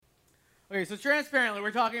Okay, so transparently, we're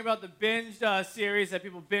talking about the binge series that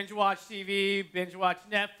people binge watch TV, binge watch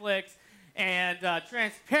Netflix, and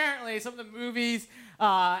transparently, some of the movies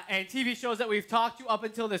and TV shows that we've talked to up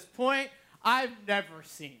until this point, I've never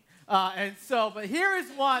seen. But here is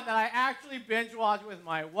one that I actually binge watched with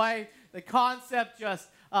my wife. The concept just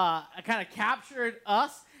kind of captured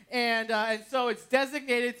us. And so it's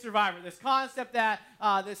Designated Survivor. This concept that,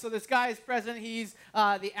 this guy is president, he's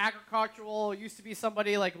the agricultural, used to be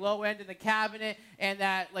somebody like low end in the cabinet, and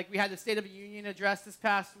that like we had the State of the Union address this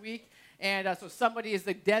past week. And so somebody is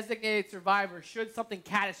the designated survivor. Should something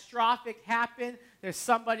catastrophic happen, there's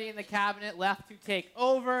somebody in the cabinet left to take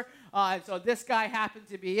over. And so this guy happened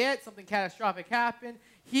to be it. Something catastrophic happened.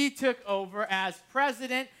 He took over as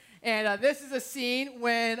president. And this is a scene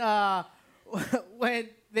when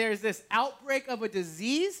there's this outbreak of a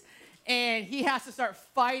disease, and he has to start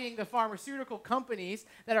fighting the pharmaceutical companies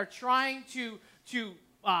that are trying to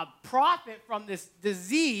profit from this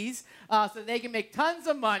disease so they can make tons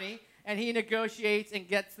of money, and he negotiates and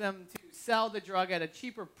gets them to sell the drug at a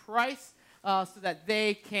cheaper price so that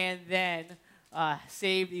they can then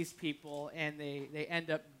save these people, and they end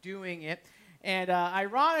up doing it. And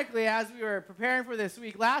ironically, as we were preparing for this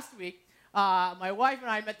week, last week, my wife and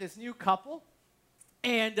I met this new couple.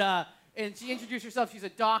 And she introduced herself. She's a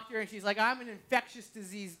doctor, and she's like, I'm an infectious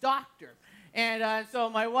disease doctor. And so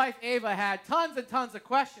my wife, Ava, had tons and tons of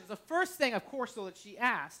questions. The first thing, of course, though, that she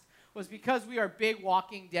asked was because we are big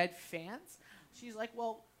Walking Dead fans. She's like,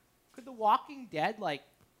 well, could The Walking Dead, like,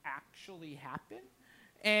 actually happen?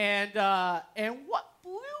 And what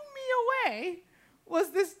blew me away was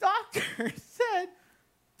this doctor said,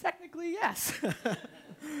 technically, yes.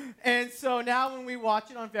 And so now when we watch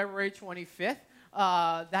it on February 25th,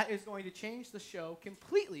 that is going to change the show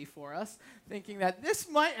completely for us, thinking that this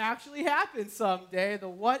might actually happen someday, the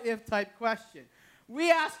what-if type question.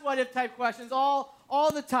 We ask what-if type questions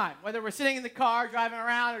all the time, whether we're sitting in the car, driving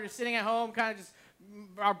around, or just sitting at home, kind of just,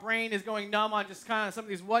 our brain is going numb on just kind of some of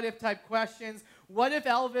these what-if type questions. What if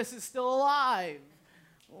Elvis is still alive?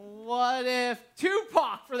 What if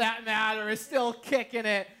Tupac, for that matter, is still kicking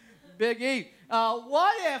it? Big E.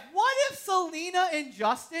 What if Selena and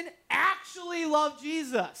Justin actually love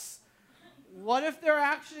Jesus? What if they're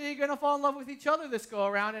actually going to fall in love with each other this go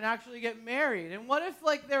around and actually get married? And what if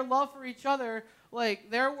like their love for each other, like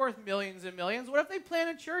they're worth millions and millions? What if they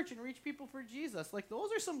plant a church and reach people for Jesus? Like those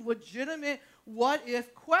are some legitimate what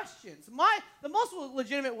if questions. The most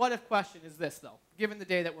legitimate what if question is this though, given the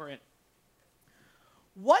day that we're in.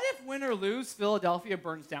 What if win or lose, Philadelphia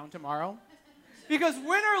burns down tomorrow? Because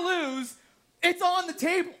win or lose, it's on the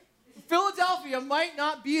table. Philadelphia might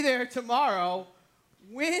not be there tomorrow.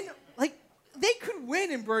 They could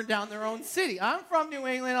win and burn down their own city. I'm from New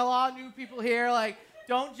England. A lot of new people here. Like,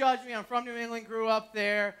 don't judge me. I'm from New England. Grew up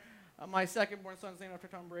there. My second-born son's named after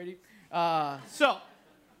Tom Brady. So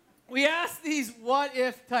we ask these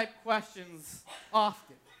what-if type questions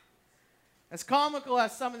often. As comical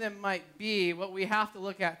as some of them might be, what we have to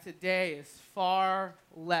look at today is far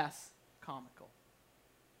less comical.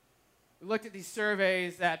 We looked at these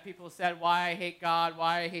surveys that people said, why I hate God,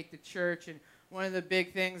 why I hate the church, and one of the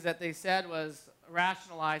big things that they said was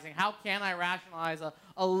rationalizing. How can I rationalize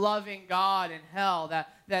a loving God in hell?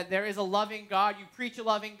 That there is a loving God, you preach a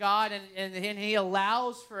loving God, and he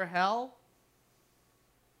allows for hell?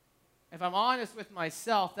 If I'm honest with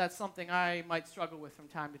myself, that's something I might struggle with from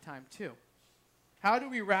time to time too. How do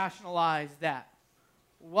we rationalize that?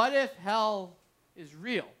 What if hell is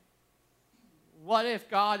real? What if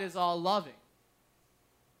God is all loving?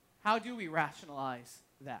 How do we rationalize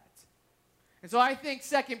that? And so I think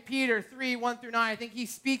 2 Peter 3, 1 through 9, I think he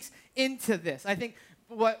speaks into this. I think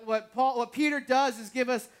what Peter does is give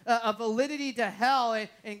us a validity to hell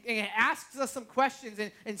and asks us some questions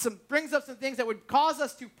and brings up some things that would cause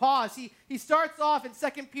us to pause. He starts off in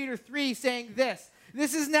 2 Peter 3 saying this.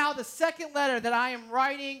 This is now the second letter that I am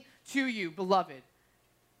writing to you, beloved.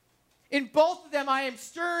 In both of them I am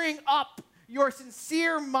stirring up your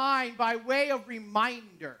sincere mind by way of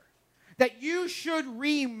reminder that you should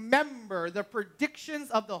remember the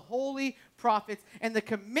predictions of the holy prophets and the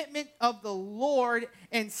commitment of the Lord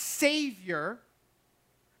and Savior,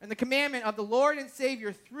 and the commandment of the Lord and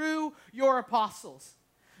Savior through your apostles.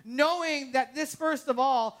 Knowing that this, first of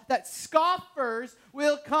all, that scoffers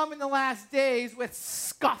will come in the last days with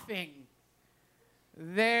scoffing.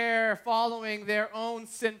 They're following their own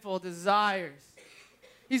sinful desires.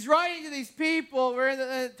 He's writing to these people.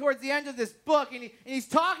 We're towards the end of this book, and he's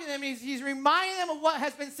talking to them, and he's reminding them of what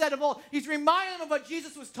has been said of old. He's reminding them of what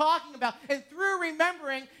Jesus was talking about. And through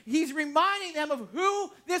remembering, he's reminding them of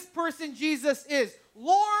who this person Jesus is.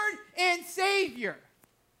 Lord and Savior.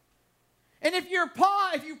 And if you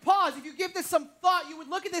give this some thought, you would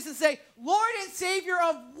look at this and say, Lord and Savior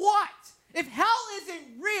of what? If hell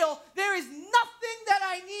isn't real, there is nothing that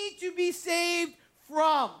I need to be saved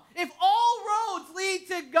from. If all roads lead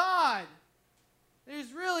to God,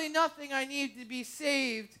 there's really nothing I need to be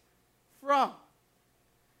saved from.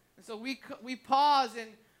 And so we pause and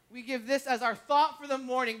we give this as our thought for the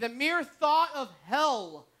morning. The mere thought of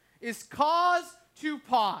hell is cause to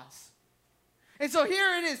pause. And so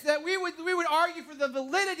here it is that we would argue for the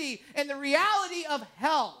validity and the reality of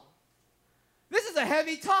hell. This is a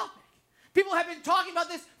heavy topic. People have been talking about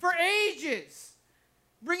this for ages,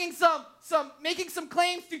 making some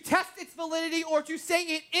claims to test its validity or to say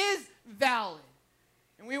it is valid.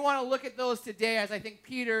 And we want to look at those today, as I think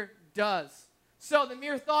Peter does. So the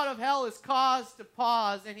mere thought of hell is cause to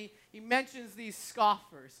pause, and he mentions these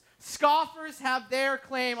scoffers. Scoffers have their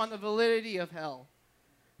claim on the validity of hell.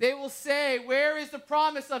 They will say, where is the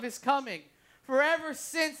promise of his coming? For ever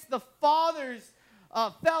since the fathers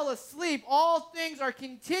fell asleep, all things are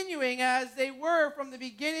continuing as they were from the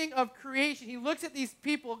beginning of creation. He looks at these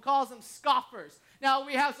people and calls them scoffers. Now,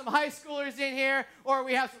 we have some high schoolers in here, or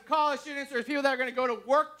we have some college students, or people that are going to go to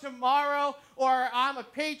work tomorrow, or I'm a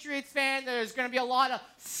Patriots fan. There's going to be a lot of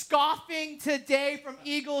scoffing today from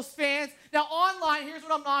Eagles fans. Now, online, here's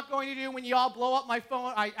what I'm not going to do when you all blow up my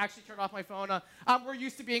phone. I actually turned off my phone. We're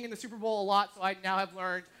used to being in the Super Bowl a lot, so I now have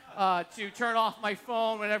learned to turn off my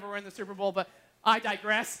phone whenever we're in the Super Bowl, but I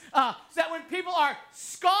digress. So that when people are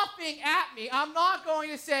scoffing at me, I'm not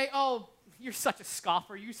going to say, oh, you're such a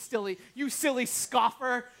scoffer, you silly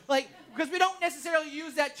scoffer. Because we don't necessarily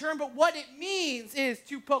use that term, but what it means is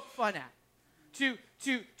to poke fun at,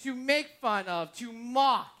 to make fun of, to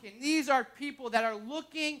mock. And these are people that are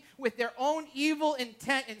looking with their own evil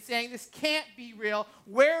intent and saying, this can't be real.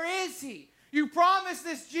 Where is he? You promised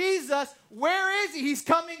this Jesus. Where is he? He's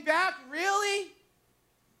coming back? Really?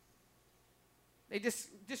 They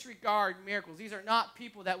disregard miracles. These are not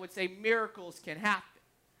people that would say miracles can happen.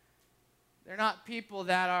 They're not people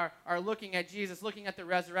that are looking at Jesus, looking at the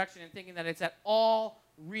resurrection and thinking that it's at all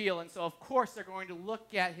real. And so, of course, they're going to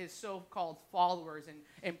look at his so-called followers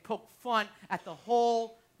and poke fun at the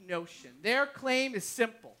whole notion. Their claim is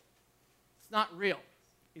simple. It's not real.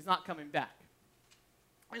 He's not coming back.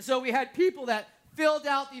 And so we had people that filled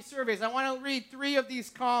out these surveys. I want to read 3 of these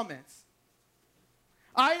comments.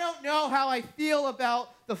 I don't know how I feel about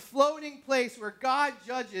the floating place where God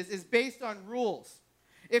judges is based on rules.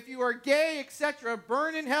 If you are gay, etc.,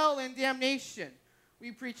 burn in hell and damnation.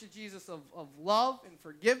 We preach a Jesus of love and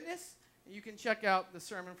forgiveness. And you can check out the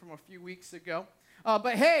sermon from a few weeks ago.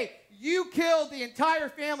 But hey, you killed the entire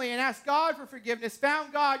family and asked God for forgiveness,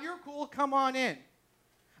 found God, you're cool, come on in.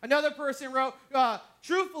 Another person wrote,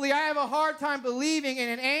 truthfully, I have a hard time believing in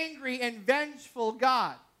an angry and vengeful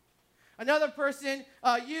God. Another person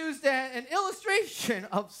used an illustration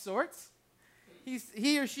of sorts.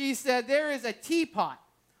 He or she said, there is a teapot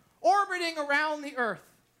orbiting around the earth.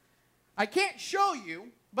 I can't show you,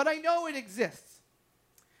 but I know it exists.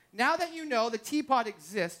 Now that you know the teapot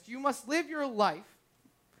exists, you must live your life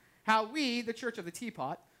how we, the Church of the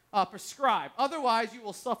Teapot, prescribe. Otherwise, you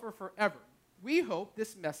will suffer forever. We hope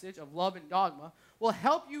this message of love and dogma will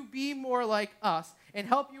help you be more like us and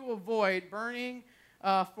help you avoid burning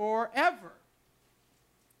forever.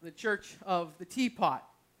 The Church of the Teapot.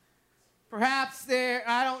 Perhaps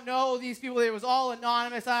I don't know these people, it was all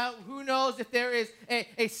anonymous. Who knows if there is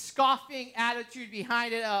a scoffing attitude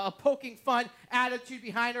behind it, a poking fun attitude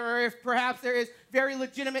behind it, or if perhaps there is very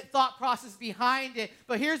legitimate thought process behind it.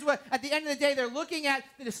 But here's what, at the end of the day, they're looking at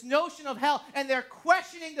this notion of hell, and they're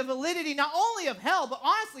questioning the validity not only of hell, but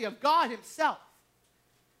honestly of God himself.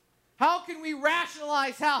 How can we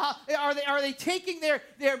rationalize hell? Are they taking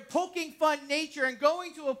their poking fun nature and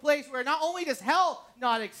going to a place where not only does hell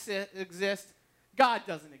not exist, God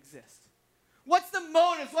doesn't exist? What's the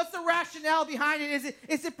motives? What's the rationale behind it?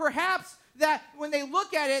 Is it perhaps that when they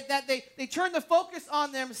look at it, that they turn the focus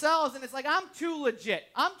on themselves and it's like, I'm too legit.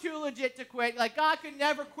 I'm too legit to quit. Like, God could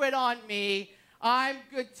never quit on me. I'm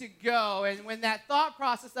good to go. And when that thought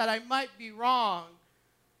process that I might be wrong,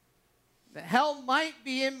 that hell might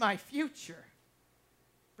be in my future,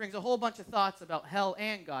 brings a whole bunch of thoughts about hell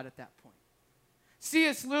and God at that point.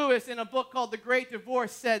 C.S. Lewis, in a book called The Great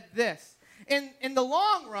Divorce, said this: in the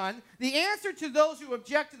long run, the answer to those who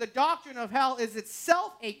object to the doctrine of hell is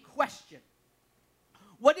itself a question.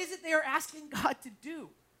 What is it they are asking God to do?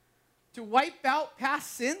 To wipe out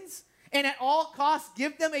past sins and at all costs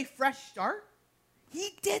give them a fresh start?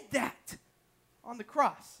 He did that on the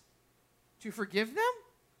cross. To forgive them?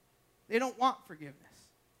 They don't want forgiveness.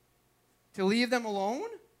 To leave them alone?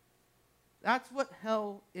 That's what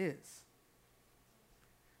hell is.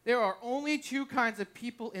 there are only two kinds of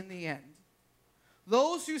people in the end.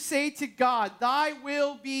 Those who say to God, thy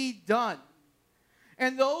will be done.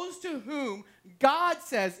 And those to whom God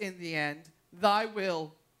says in the end, thy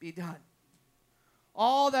will be done.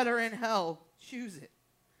 All that are in hell choose it.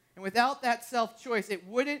 And without that self-choice, it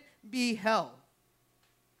wouldn't be hell.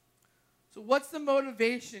 So what's the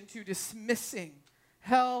motivation to dismissing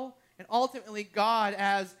hell and ultimately God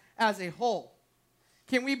as a whole?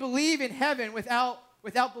 Can we believe in heaven without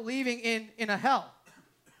believing in a hell?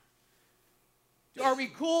 Are we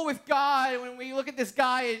cool with God when we look at this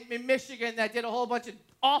guy in Michigan that did a whole bunch of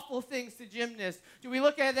awful things to gymnasts? Do we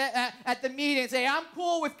look at the media and say, I'm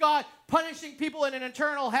cool with God punishing people in an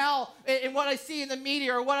eternal hell in what I see in the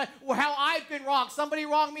media or how I've been wrong? Somebody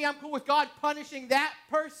wronged me, I'm cool with God punishing that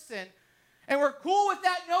person. And we're cool with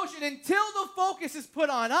that notion until the focus is put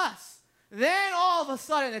on us. Then all of a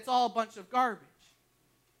sudden it's all a bunch of garbage.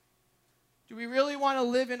 Do we really want to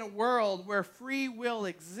live in a world where free will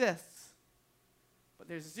exists, but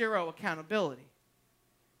there's zero accountability?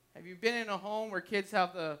 Have you been in a home where kids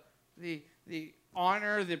have the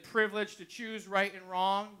honor, the privilege to choose right and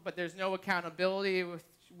wrong, but there's no accountability with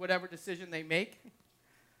whatever decision they make?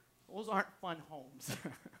 Those aren't fun homes.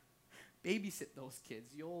 Babysit those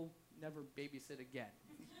kids. You'll never babysit again.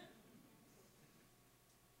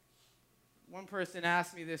 One person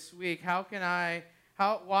asked me this week,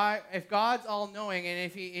 why, if God's all-knowing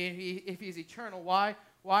and if he's eternal,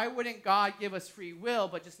 why wouldn't God give us free will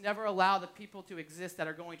but just never allow the people to exist that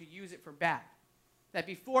are going to use it for bad? That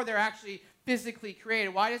before they're actually physically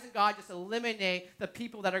created, why doesn't God just eliminate the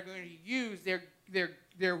people that are going to use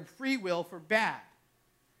their free will for bad?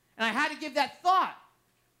 And I had to give that thought.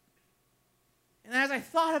 And as I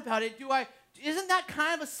thought about it, isn't that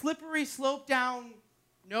kind of a slippery slope down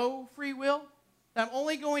no free will? That I'm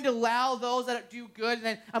only going to allow those that do good, and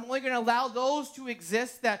then I'm only going to allow those to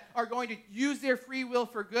exist that are going to use their free will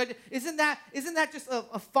for good. Isn't that just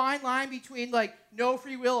a fine line between like no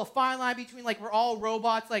free will, a fine line between like we're all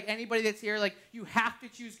robots, like anybody that's here, like you have to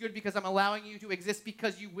choose good because I'm allowing you to exist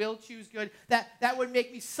because you will choose good? That would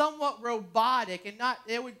make me somewhat robotic, and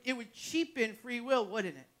it would cheapen free will,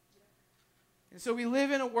 wouldn't it? And so we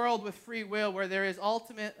live in a world with free will where there is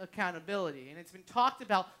ultimate accountability. And it's been talked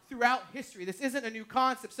about throughout history. This isn't a new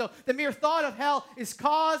concept. So the mere thought of hell is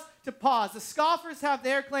cause to pause. The scoffers have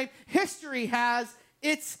their claim. History has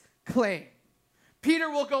its claim. Peter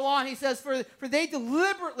will go on. He says, for they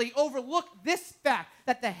deliberately overlook this fact,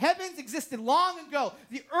 that the heavens existed long ago.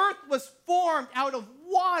 The earth was formed out of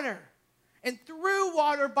water and through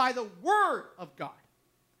water by the word of God.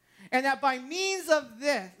 And that by means of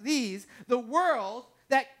these, the world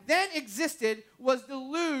that then existed was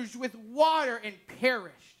deluged with water and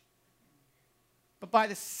perished. But by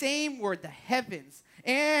the same word, the heavens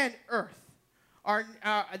and earth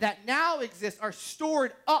that now exist are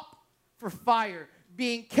stored up for fire,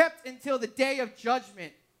 being kept until the day of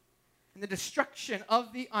judgment and the destruction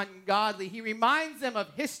of the ungodly. He reminds them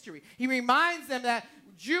of history. He reminds them that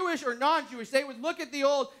Jewish or non-Jewish, they would look at the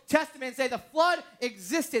Old Testament and say the flood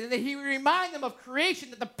existed, and that he would remind them of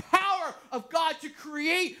creation, that the power of God to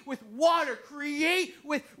create with water, create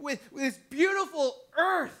with this beautiful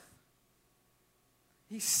earth.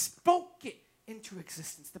 He spoke it into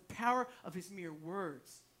existence, the power of his mere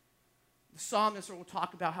words. The psalmist will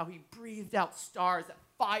talk about how he breathed out stars, that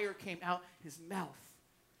fire came out his mouth.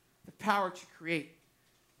 The power to create,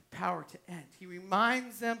 the power to end. He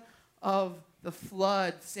reminds them of the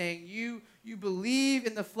flood, saying, you believe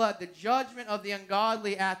in the flood, the judgment of the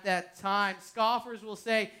ungodly at that time. Scoffers will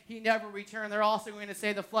say he never returned. They're also going to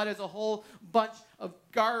say the flood is a whole bunch of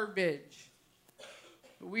garbage.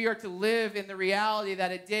 But we are to live in the reality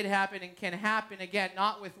that it did happen and can happen again,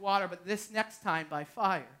 not with water, but this next time by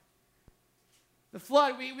fire. The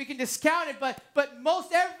flood, we can discount it, but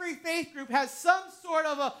most every faith group has some sort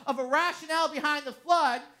of a rationale behind the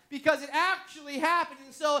flood, because it actually happened.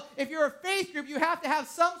 And so if you're a faith group, you have to have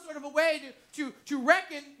some sort of a way to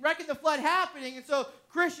reckon the flood happening. And so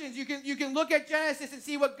Christians, you can look at Genesis and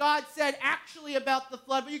see what God said actually about the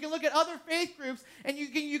flood, but you can look at other faith groups and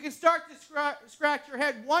you can start to scratch your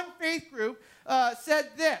head. One faith group said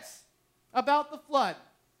this about the flood.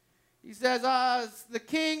 He says, the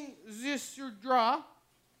king Zisudra,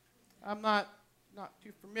 I'm not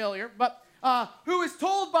too familiar, but who is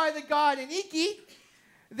told by the god Enki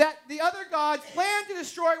that the other gods plan to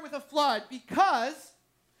destroy with a flood because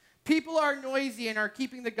people are noisy and are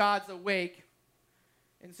keeping the gods awake.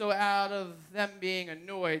 And so out of them being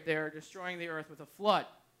annoyed, they're destroying the earth with a flood.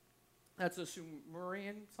 That's a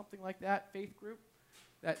Sumerian, something like that, faith group.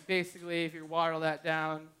 That basically, if you water that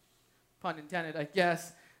down, pun intended, I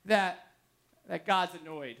guess, that that God's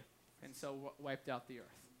annoyed and so wiped out the earth.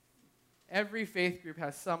 Every faith group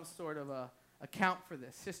has some sort of a account for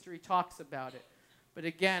this. History talks about it. But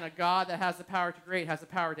again, a God that has the power to create has the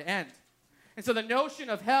power to end. And so the notion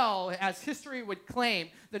of hell, as history would claim,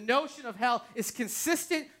 the notion of hell is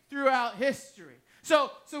consistent throughout history.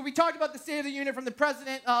 So we talked about the State of the Union from the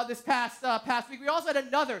president this past week. We also had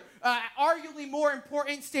another, arguably more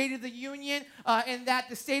important State of the Union in that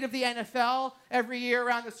the state of the NFL. Every year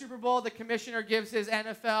around the Super Bowl, the commissioner gives his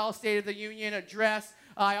NFL State of the Union address.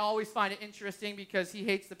 I always find it interesting because he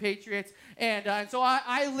hates the Patriots. And so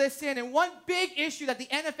I listen. And one big issue that the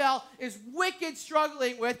NFL is wicked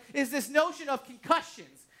struggling with is this notion of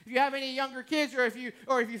concussions. If you have any younger kids or if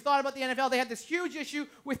you thought about the NFL, they had this huge issue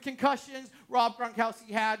with concussions. Rob Gronkowski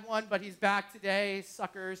had one, but he's back today,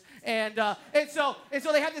 suckers. And so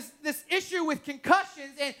they have this issue with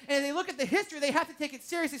concussions, and they look at the history, they have to take it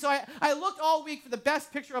seriously. So I looked all week for the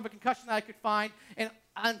best picture of a concussion that I could find, and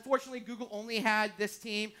unfortunately, Google only had this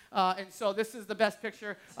team, and so this is the best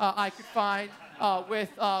picture I could find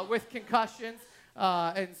with concussions.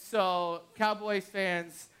 And so Cowboys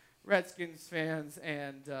fans, Redskins fans,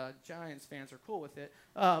 and Giants fans are cool with it.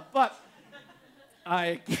 But I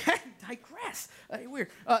again digress. Weird.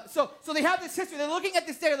 So they have this history. They're looking at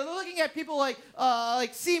this data. They're looking at people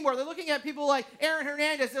like Seymour. They're looking at people like Aaron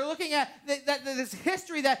Hernandez. They're looking at this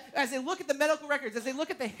history that, as they look at the medical records, as they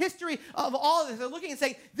look at the history of all of this, they're looking and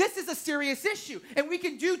saying, this is a serious issue. And we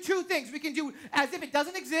can do two things. We can do as if it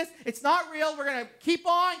doesn't exist. It's not real. We're going to keep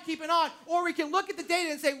on keeping on. Or we can look at the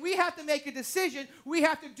data and say, we have to make a decision. We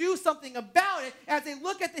have to do something about it as they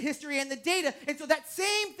look at the history and the data. And so that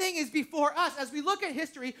same thing is before us. As we look at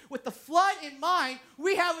history with the flood in mind,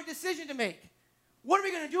 we have a decision to make. What are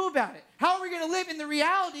we going to do about it? How are we going to live in the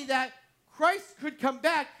reality that Christ could come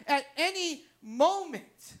back at any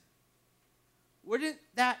moment? Wouldn't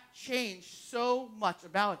that change so much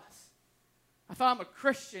about us? I thought I'm a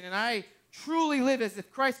Christian and I truly live as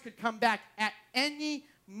if Christ could come back at any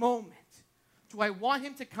moment. Do I want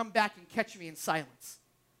him to come back and catch me in silence?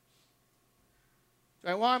 Do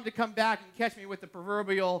I want him to come back and catch me with the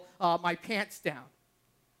proverbial my pants down?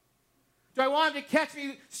 Do I want him to catch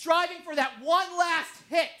me striving for that one last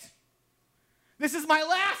hit? This is my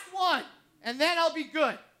last one, and then I'll be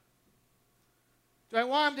good. Do I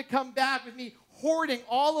want him to come back with me hoarding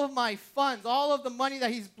all of my funds, all of the money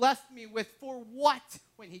that he's blessed me with, for what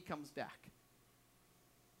when he comes back?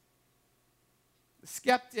 The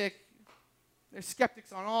skeptic, there's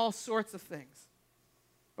skeptics on all sorts of things.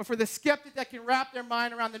 But for the skeptic that can wrap their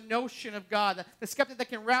mind around the notion of God, the skeptic that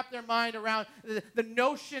can wrap their mind around the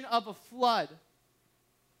notion of a flood,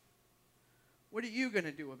 what are you going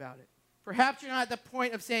to do about it? Perhaps you're not at the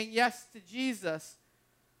point of saying yes to Jesus,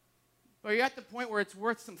 but you're at the point where it's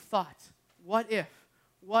worth some thought. What if?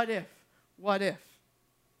 What if? What if?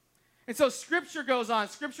 And so Scripture goes on.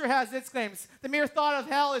 Scripture has its claims. The mere thought of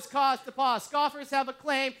hell is cause to pause. Scoffers have a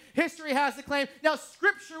claim. History has a claim. Now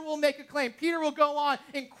Scripture will make a claim. Peter will go on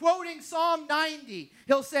in quoting Psalm 90.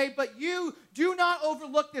 He'll say, but you do not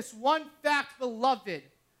overlook this one fact, beloved,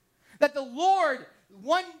 that the Lord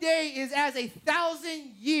one day is as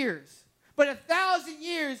 1,000 years, but 1,000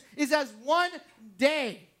 years is as one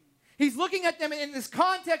day. He's looking at them in this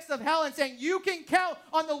context of hell and saying, you can count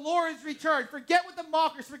on the Lord's return. Forget what the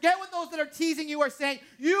mockers, forget what those that are teasing you are saying.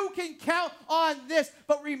 You can count on this.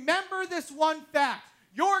 But remember this one fact.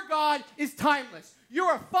 Your God is timeless.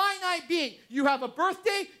 You're a finite being. You have a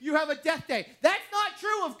birthday, you have a death day. That's not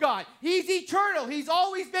true of God. He's eternal. He's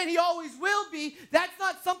always been, he always will be. That's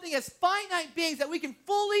not something as finite beings that we can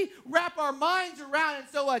fully wrap our minds around. And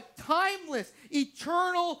so a timeless,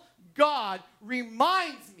 eternal God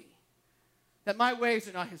reminds me that my ways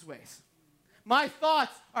are not his ways. My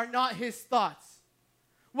thoughts are not his thoughts.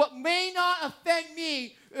 What may not offend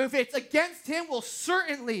me, if it's against him, will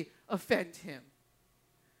certainly offend him.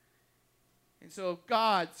 And so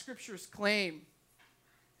God, Scripture's claim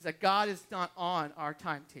is that God is not on our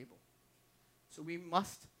timetable. So we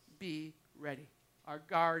must be ready. Our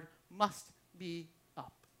guard must be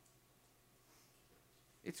up.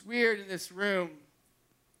 It's weird in this room.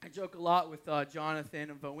 I joke a lot with Jonathan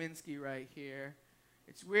and Bowinski right here.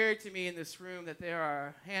 It's weird to me in this room that there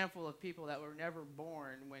are a handful of people that were never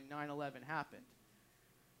born when 9/11 happened.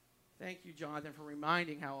 Thank you, Jonathan, for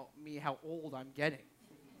reminding me how old I'm getting.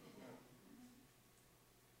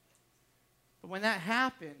 But when that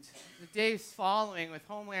happened, the days following with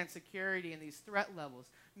Homeland Security and these threat levels,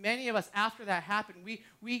 many of us, after that happened,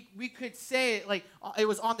 we could say, like, it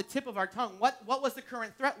was on the tip of our tongue, what was the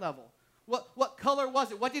current threat level? What color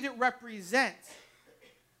was it? What did it represent?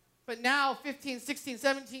 But now, 15, 16,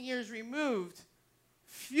 17 years removed,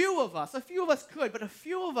 few of us could, but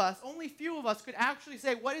only few of us could actually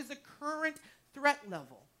say, what is the current threat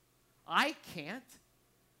level? I can't.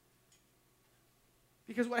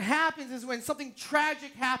 Because what happens is when something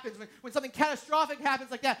tragic happens, when something catastrophic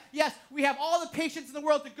happens like that, yes, we have all the patience in the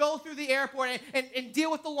world to go through the airport and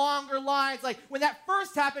deal with the longer lines. Like when that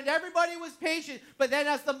first happened, everybody was patient. But then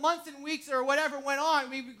as the months and weeks or whatever went on,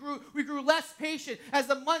 we grew less patient. As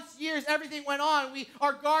the months, years, everything went on,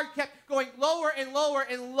 our guard kept going lower and lower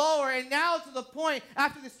and lower. And now to the point,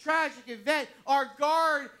 after this tragic event, our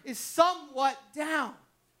guard is somewhat down.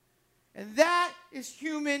 And that is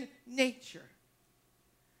human nature.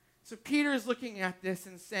 So Peter is looking at this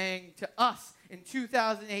and saying to us in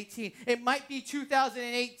 2018, it might be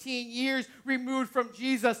 2018 years removed from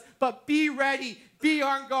Jesus, but be ready, be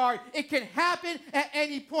on guard. It can happen at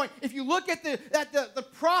any point. If you look at the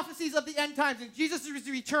prophecies of the end times and Jesus'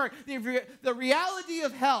 return, the reality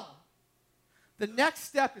of hell, the next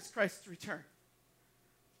step is Christ's return.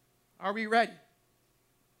 Are we ready?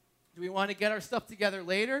 Do we want to get our stuff together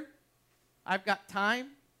later? I've got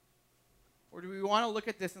time. Or do we want to look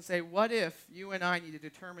at this and say, what if you and I need to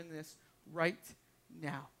determine this right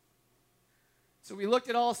now? So we looked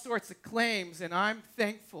at all sorts of claims, and I'm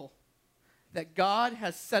thankful that God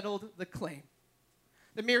has settled the claim.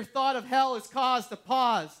 The mere thought of hell has caused a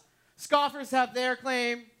pause. Scoffers have their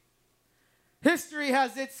claim. History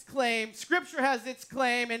has its claim. Scripture has its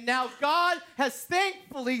claim. And now God has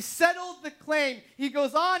thankfully settled the claim. He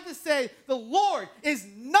goes on to say, the Lord is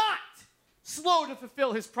not slow to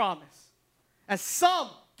fulfill his promise, as some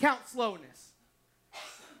count slowness,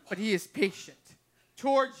 but he is patient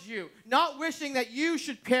towards you, not wishing that you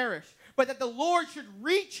should perish, but that the Lord should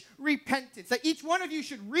reach repentance, that each one of you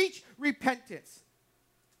should reach repentance.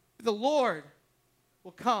 The Lord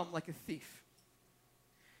will come like a thief.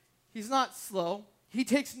 He's not slow. He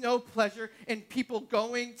takes no pleasure in people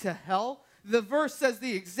going to hell. The verse says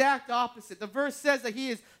the exact opposite. The verse says that he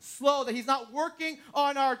is slow, that he's not working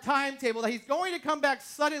on our timetable, that he's going to come back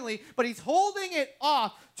suddenly, but he's holding it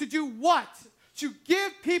off to do what? To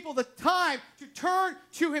give people the time to turn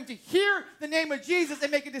to him, to hear the name of Jesus and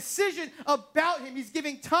make a decision about him. He's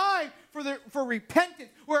giving time for repentance,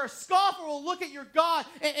 where a scoffer will look at your God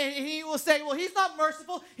and he will say, well, he's not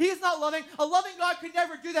merciful, he's not loving. A loving God could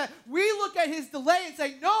never do that. We look at his delay and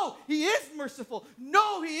say, no, he is merciful.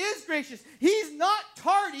 No, he is gracious. He's not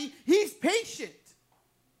tardy, he's patient.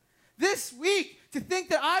 This week, to think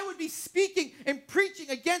that I would be speaking and preaching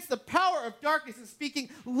against the power of darkness and speaking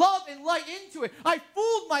love and light into it, I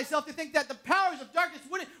fooled myself to think that the powers of darkness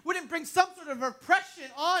wouldn't bring some sort of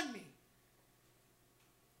oppression on me.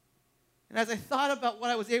 And as I thought about what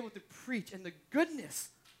I was able to preach and the goodness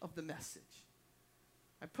of the message,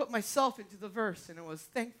 I put myself into the verse and I was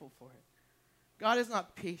thankful for it. God is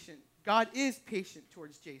not patient. God is patient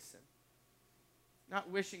towards Jason, not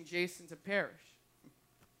wishing Jason to perish,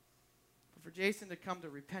 but for Jason to come to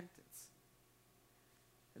repentance.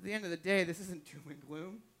 At the end of the day, this isn't doom and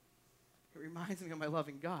gloom. It reminds me of my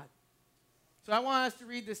loving God. So I want us to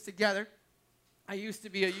read this together. I used to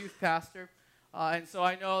be a youth pastor. And so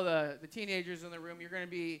I know the teenagers in the room, you're going to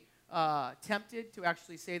be tempted to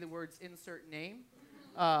actually say the words insert name.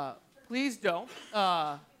 Please don't.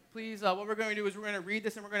 What we're going to do is we're going to read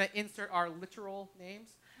this and we're going to insert our literal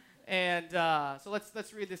names. And so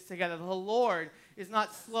let's read this together. The Lord is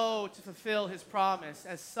not slow to fulfill his promise,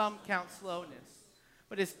 as some count slowness,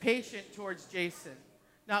 but is patient towards Jason,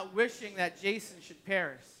 not wishing that Jason should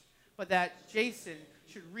perish, but that Jason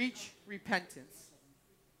should reach repentance.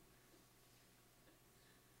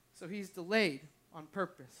 So he's delayed on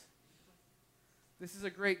purpose. This is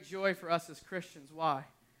a great joy for us as Christians. Why?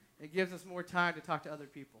 It gives us more time to talk to other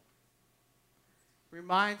people. It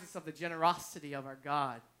reminds us of the generosity of our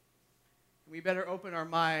God. We better open our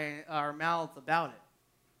mouths about it.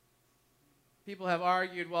 People have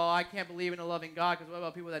argued, well, I can't believe in a loving God because what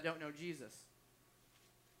about people that don't know Jesus?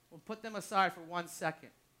 Well, put them aside for 1 second.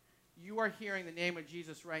 You are hearing the name of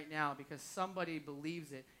Jesus right now because somebody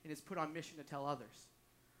believes it and is put on mission to tell others.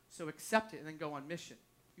 So accept it and then go on mission.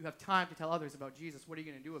 You have time to tell others about Jesus. What are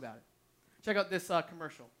you going to do about it? Check out this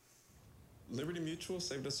commercial. Liberty Mutual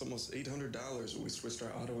saved us almost $800 when we switched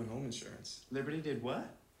our auto and home insurance. Liberty did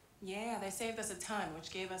what? Yeah, they saved us a ton,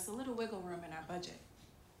 which gave us a little wiggle room in our budget.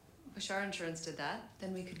 Wish our insurance did that.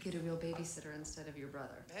 Then we could get a real babysitter instead of your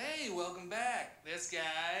brother. Hey, welcome back. This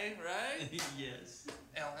guy, right? Yes.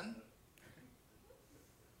 Ellen.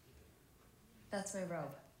 That's my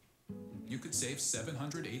robe. You could save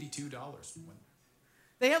 $782.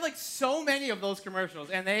 They have like so many of those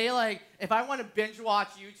commercials, and they like, if I want to binge watch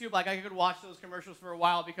YouTube, like I could watch those commercials for a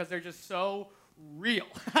while because they're just so real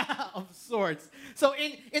of sorts. So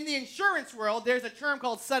in the insurance world, there's a term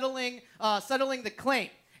called settling the claim.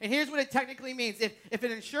 And here's what it technically means. If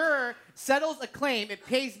an insurer settles a claim, it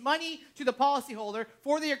pays money to the policyholder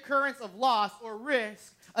for the occurrence of loss or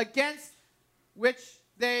risk against which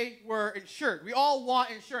they were insured. We all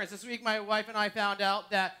want insurance. This week, my wife and I found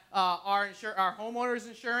out that our homeowner's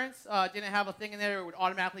insurance didn't have a thing in there that would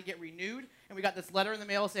automatically get renewed. And we got this letter in the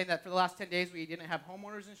mail saying that for the last 10 days, we didn't have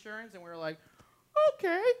homeowner's insurance. And we were like,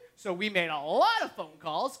 okay. So we made a lot of phone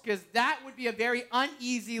calls because that would be a very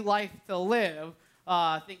uneasy life to live,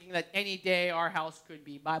 thinking that any day our house could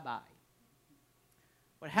be bye-bye.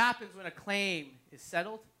 What happens when a claim is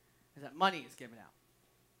settled is that money is given out.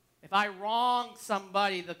 If I wrong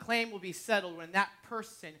somebody, the claim will be settled when that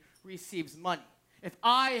person receives money. If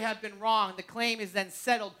I have been wrong, the claim is then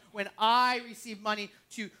settled when I receive money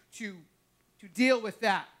to deal with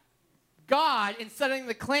that. God, in settling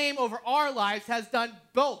the claim over our lives, has done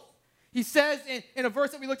both. He says in a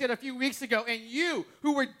verse that we looked at a few weeks ago, and you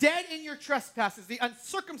who were dead in your trespasses, the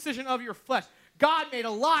uncircumcision of your flesh, God made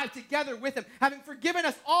alive together with him, having forgiven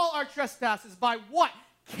us all our trespasses by what?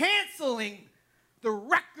 Canceling the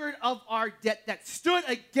record of our debt that stood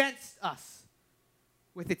against us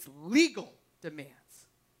with its legal demands.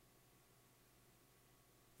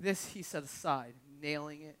 This he set aside,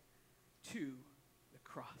 nailing it to the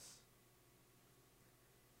cross.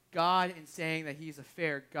 God, in saying that he's a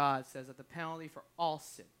fair God, says that the penalty for all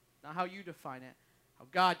sin, not how you define it, how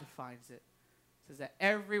God defines it, says that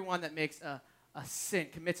everyone that makes a sin,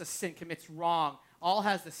 commits wrong, all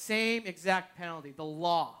has the same exact penalty, the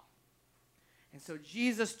law. And so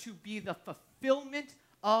Jesus, to be the fulfillment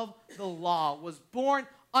of the law, was born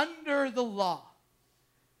under the law,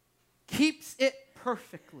 keeps it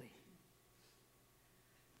perfectly.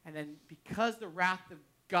 And then because the wrath of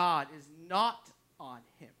God is not on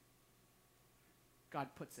him, God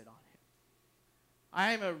puts it on him.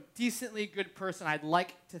 I am a decently good person, I'd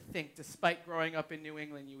like to think, despite growing up in New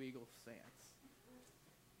England, you Eagles fans.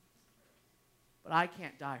 But I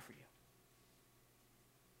can't die for you.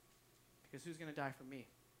 Because who's going to die for me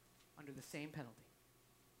under the same penalty?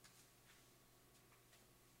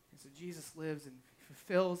 And so Jesus lives and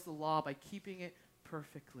fulfills the law by keeping it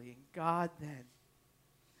perfectly. And God then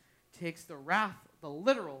takes the wrath, the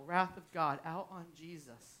literal wrath of God out on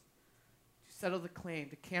Jesus to settle the claim,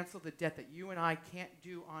 to cancel the debt that you and I can't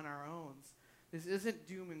do on our own. This isn't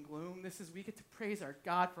doom and gloom. This is we get to praise our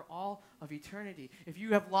God for all of eternity. If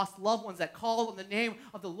you have lost loved ones that call on the name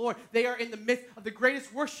of the Lord, they are in the midst of the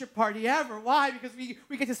greatest worship party ever. Why? Because we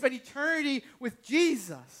get to spend eternity with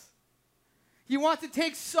Jesus. He wants to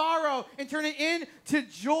take sorrow and turn it into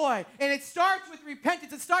joy. And it starts with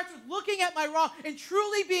repentance. It starts with looking at my wrong and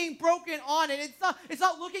truly being broken on it. It's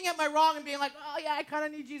not looking at my wrong and being like, oh yeah, I kind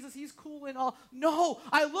of need Jesus. He's cool and all. No,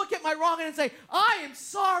 I look at my wrong and say, I am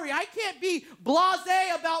sorry. I can't be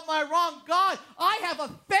blasé about my wrong. God, I have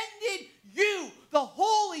offended you, the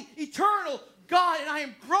holy, eternal God, and I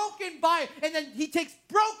am broken by it. And then he takes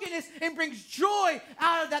brokenness and brings joy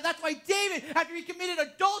out of that. That's why David, after he committed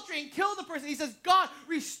adultery and killed the person, he says, God,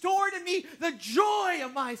 restore to me the joy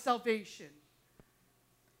of my salvation.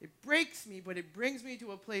 It breaks me, but it brings me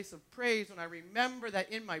to a place of praise when I remember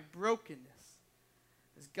that in my brokenness,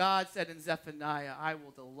 as God said in Zephaniah, I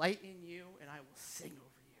will delight in you and I will sing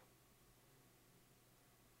over you.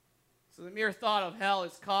 So the mere thought of hell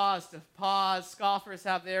is cause to pause. Scoffers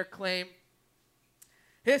have their claim.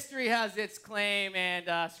 History has its claim,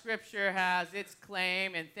 and Scripture has its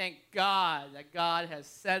claim, and thank God that God has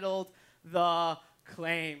settled the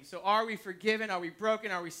claim. So are we forgiven? Are we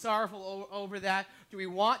broken? Are we sorrowful over that? Do we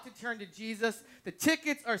want to turn to Jesus? The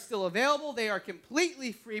tickets are still available. They are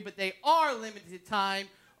completely free, but they are limited time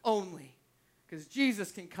only, because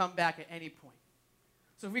Jesus can come back at any point.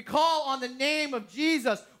 So if we call on the name of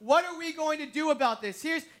Jesus, what are we going to do about this?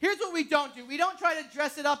 Here's what we don't do. We don't try to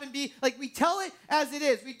dress it up and be like, we tell it as it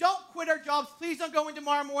is. We don't quit our jobs. Please don't go in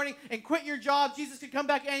tomorrow morning and quit your job. Jesus could come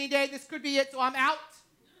back any day. This could be it, so I'm out.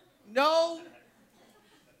 No.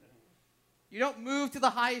 You don't move to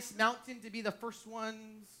the highest mountain to be the first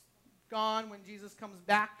ones gone when Jesus comes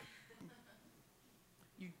back.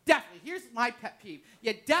 You definitely, here's my pet peeve.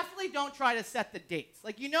 You definitely don't try to set the dates.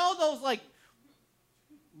 Like, you know those, like,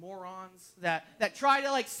 morons that try to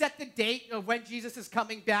like set the date of when Jesus is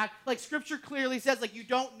coming back. Like Scripture clearly says, like, you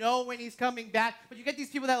don't know when he's coming back, but you get these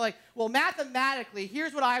people that like, well, mathematically,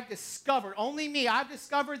 here's what I've discovered. Only me, I've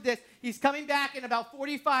discovered this. He's coming back in about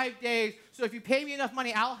 45 days. So if you pay me enough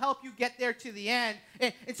money, I'll help you get there to the end.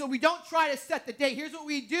 And so we don't try to set the date. Here's what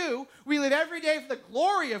we do. We live every day for the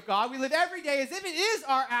glory of God. We live every day as if it is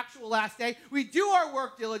our actual last day. We do our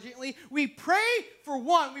work diligently. We pray for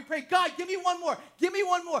one. We pray, God, give me one more. Give me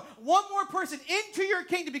one more. One more person into your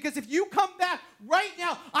kingdom. Because if you come back right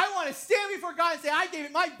now, I want to stand before God and say, I gave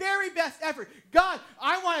it my very best effort. God,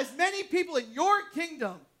 I want as many people in your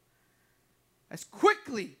kingdom as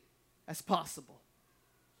quickly as possible.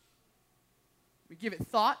 We give it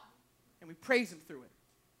thought, and we praise him through it.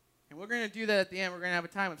 And we're going to do that at the end. We're going to have a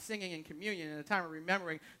time of singing and communion and a time of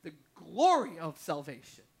remembering the glory of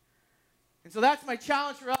salvation. And so that's my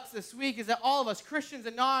challenge for us this week, is that all of us, Christians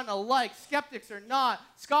and non-alike, skeptics or not,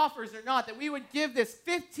 scoffers or not, that we would give this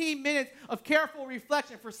 15 minutes of careful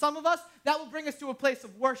reflection. For some of us, that will bring us to a place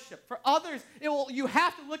of worship. For others, you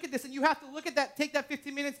have to look at this, and you have to look at that, take that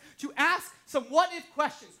 15 minutes to ask some what-if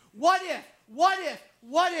questions. What if? What if?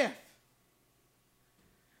 What if?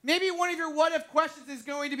 Maybe one of your what-if questions is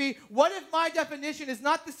going to be, what if my definition is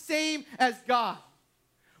not the same as God?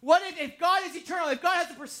 What if God is eternal, if God has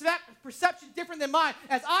a perception different than mine,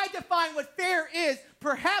 as I define what fair is,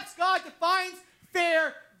 perhaps God defines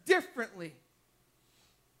fair differently.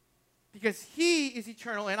 Because he is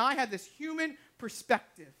eternal, and I have this human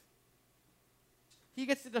perspective. He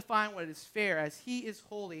gets to define what is fair, as he is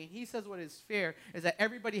holy, and he says what is fair is that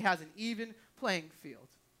everybody has an even playing field.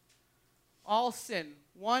 All sin,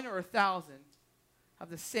 1 or 1,000, have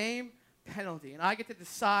the same penalty, and I get to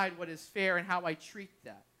decide what is fair and how I treat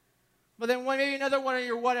that. But then maybe another one of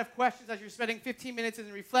your what-if questions as you're spending 15 minutes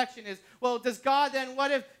in reflection is, well, does God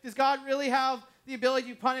really have the ability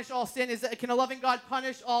to punish all sin? Can a loving God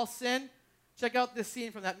punish all sin? Check out this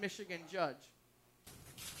scene from that Michigan judge.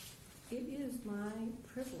 It is my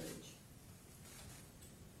privilege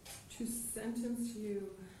to sentence you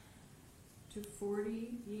to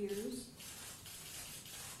 40 years.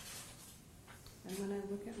 And when I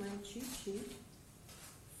look at my cheat sheet,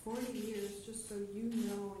 40 years, just so you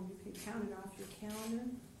know and you can count it off your calendar,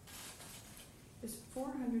 is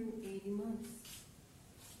 480 months.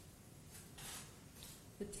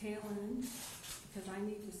 The tail end, because I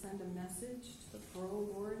need to send a message to the parole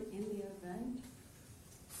board in the event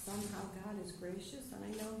somehow God is gracious, and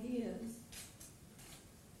I know he is,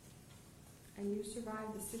 and you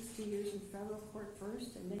survive the 60 years in federal court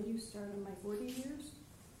first, and then you start on my 40 years,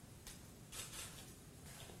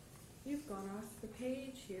 you've gone off the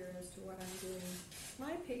page here as to what I'm doing.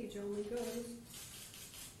 My page only goes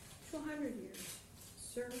to 100 years.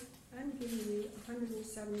 Sir, I'm giving you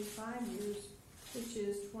 175 years, which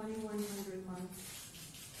is 2,100 months.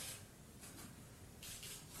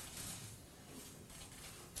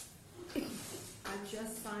 I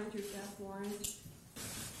just signed your death warrant.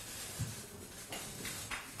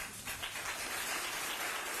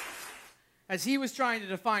 As he was trying to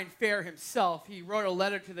define fair himself, he wrote a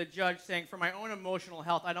letter to the judge saying, for my own emotional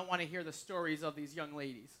health, I don't want to hear the stories of these young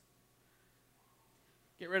ladies.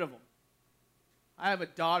 Get rid of them. I have a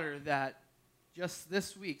daughter that just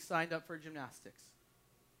this week signed up for gymnastics.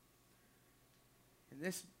 And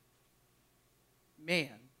this man,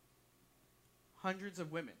 hundreds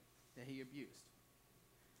of women that he abused.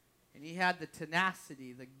 And he had the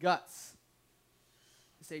tenacity, the guts,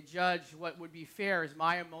 to say, Judge, what would be fair is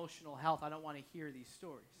my emotional health. I don't want to hear these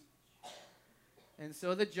stories. And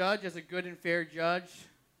so the judge, as a good and fair judge,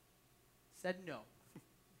 said no.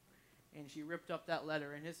 And she ripped up that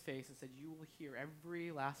letter in his face and said, you will hear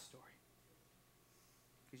every last story.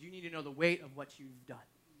 Because you need to know the weight of what you've done.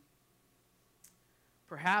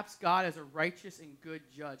 Perhaps God, as a righteous and good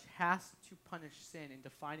judge, has to punish sin in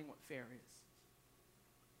defining what fair is.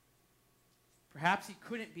 Perhaps he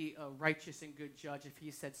couldn't be a righteous and good judge if he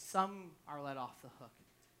said some are let off the hook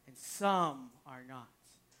and some are not.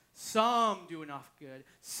 Some do enough good,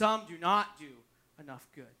 some do not do enough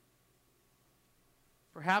good.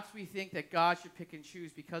 Perhaps we think that God should pick and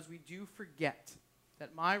choose because we do forget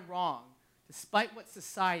that my wrong, despite what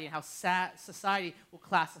society and how society will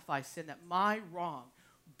classify sin, that my wrong,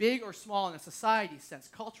 big or small in a society sense,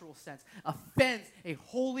 cultural sense, offends a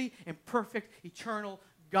holy and perfect, eternal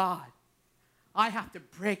God. I have to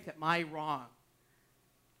break that my wrong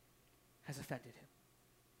has offended him.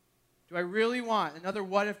 Do I really want, another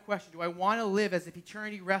what-if question, do I want to live as if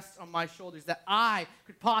eternity rests on my shoulders, that I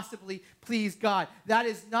could possibly please God? That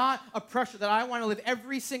is not a pressure that I want to live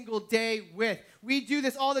every single day with. We do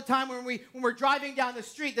this all the time when we're driving down the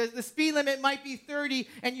street. The speed limit might be 30,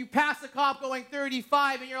 and you pass a cop going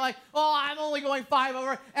 35, and you're like, oh, I'm only going 5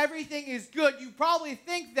 over. Everything is good. You probably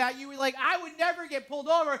think that. You were like, I would never get pulled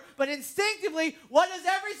over. But instinctively, what does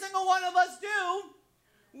every single one of us do?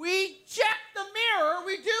 we check the mirror.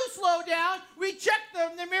 We do slow down. We check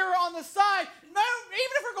the mirror on the side. Even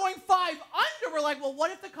if we're going 5 under, we're like, well,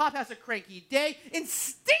 what if the cop has a cranky day?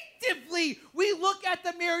 Instinctively, we look at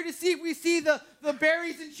the mirror to see if we see the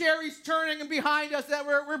berries and cherries turning and behind us that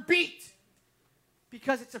we're beat.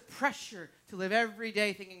 Because it's a pressure to live every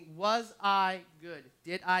day thinking, was I good?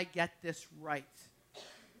 Did I get this right?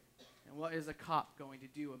 And what is a cop going to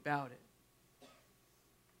do about it?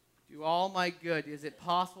 Do all my good. Is it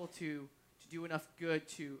possible to do enough good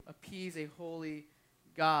to appease a holy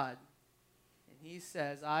God? And he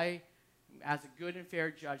says, as a good and fair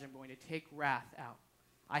judge, I'm going to take wrath out.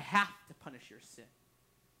 I have to punish your sin.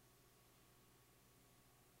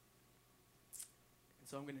 And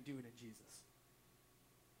so I'm going to do it in Jesus.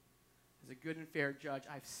 As a good and fair judge,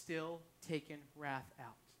 I've still taken wrath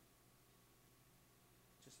out.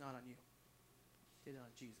 Just not on you. Did it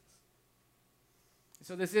on Jesus.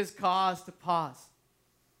 So this is cause to pause.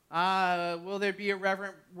 Will there be a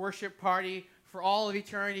reverent worship party for all of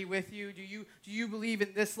eternity with you? Do you believe in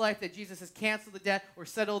this life that Jesus has canceled the debt or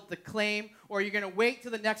settled the claim? Or are you going to wait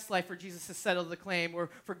till the next life for Jesus to settle the claim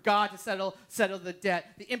or for God to settle the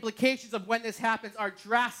debt? The implications of when this happens are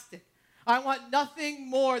drastic. I want nothing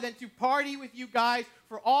more than to party with you guys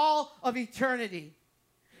for all of eternity.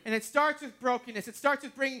 And it starts with brokenness. It starts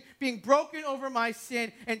with being broken over my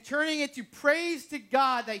sin and turning it to praise to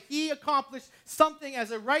God that he accomplished something as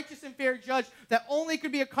a righteous and fair judge that only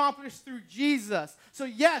could be accomplished through Jesus. So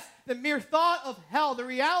yes, the mere thought of hell, the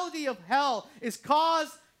reality of hell is cause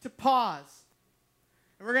to pause.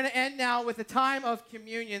 And we're going to end now with a time of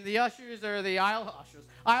communion. The ushers or the aisle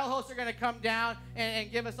hosts are going to come down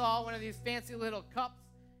and give us all one of these fancy little cups.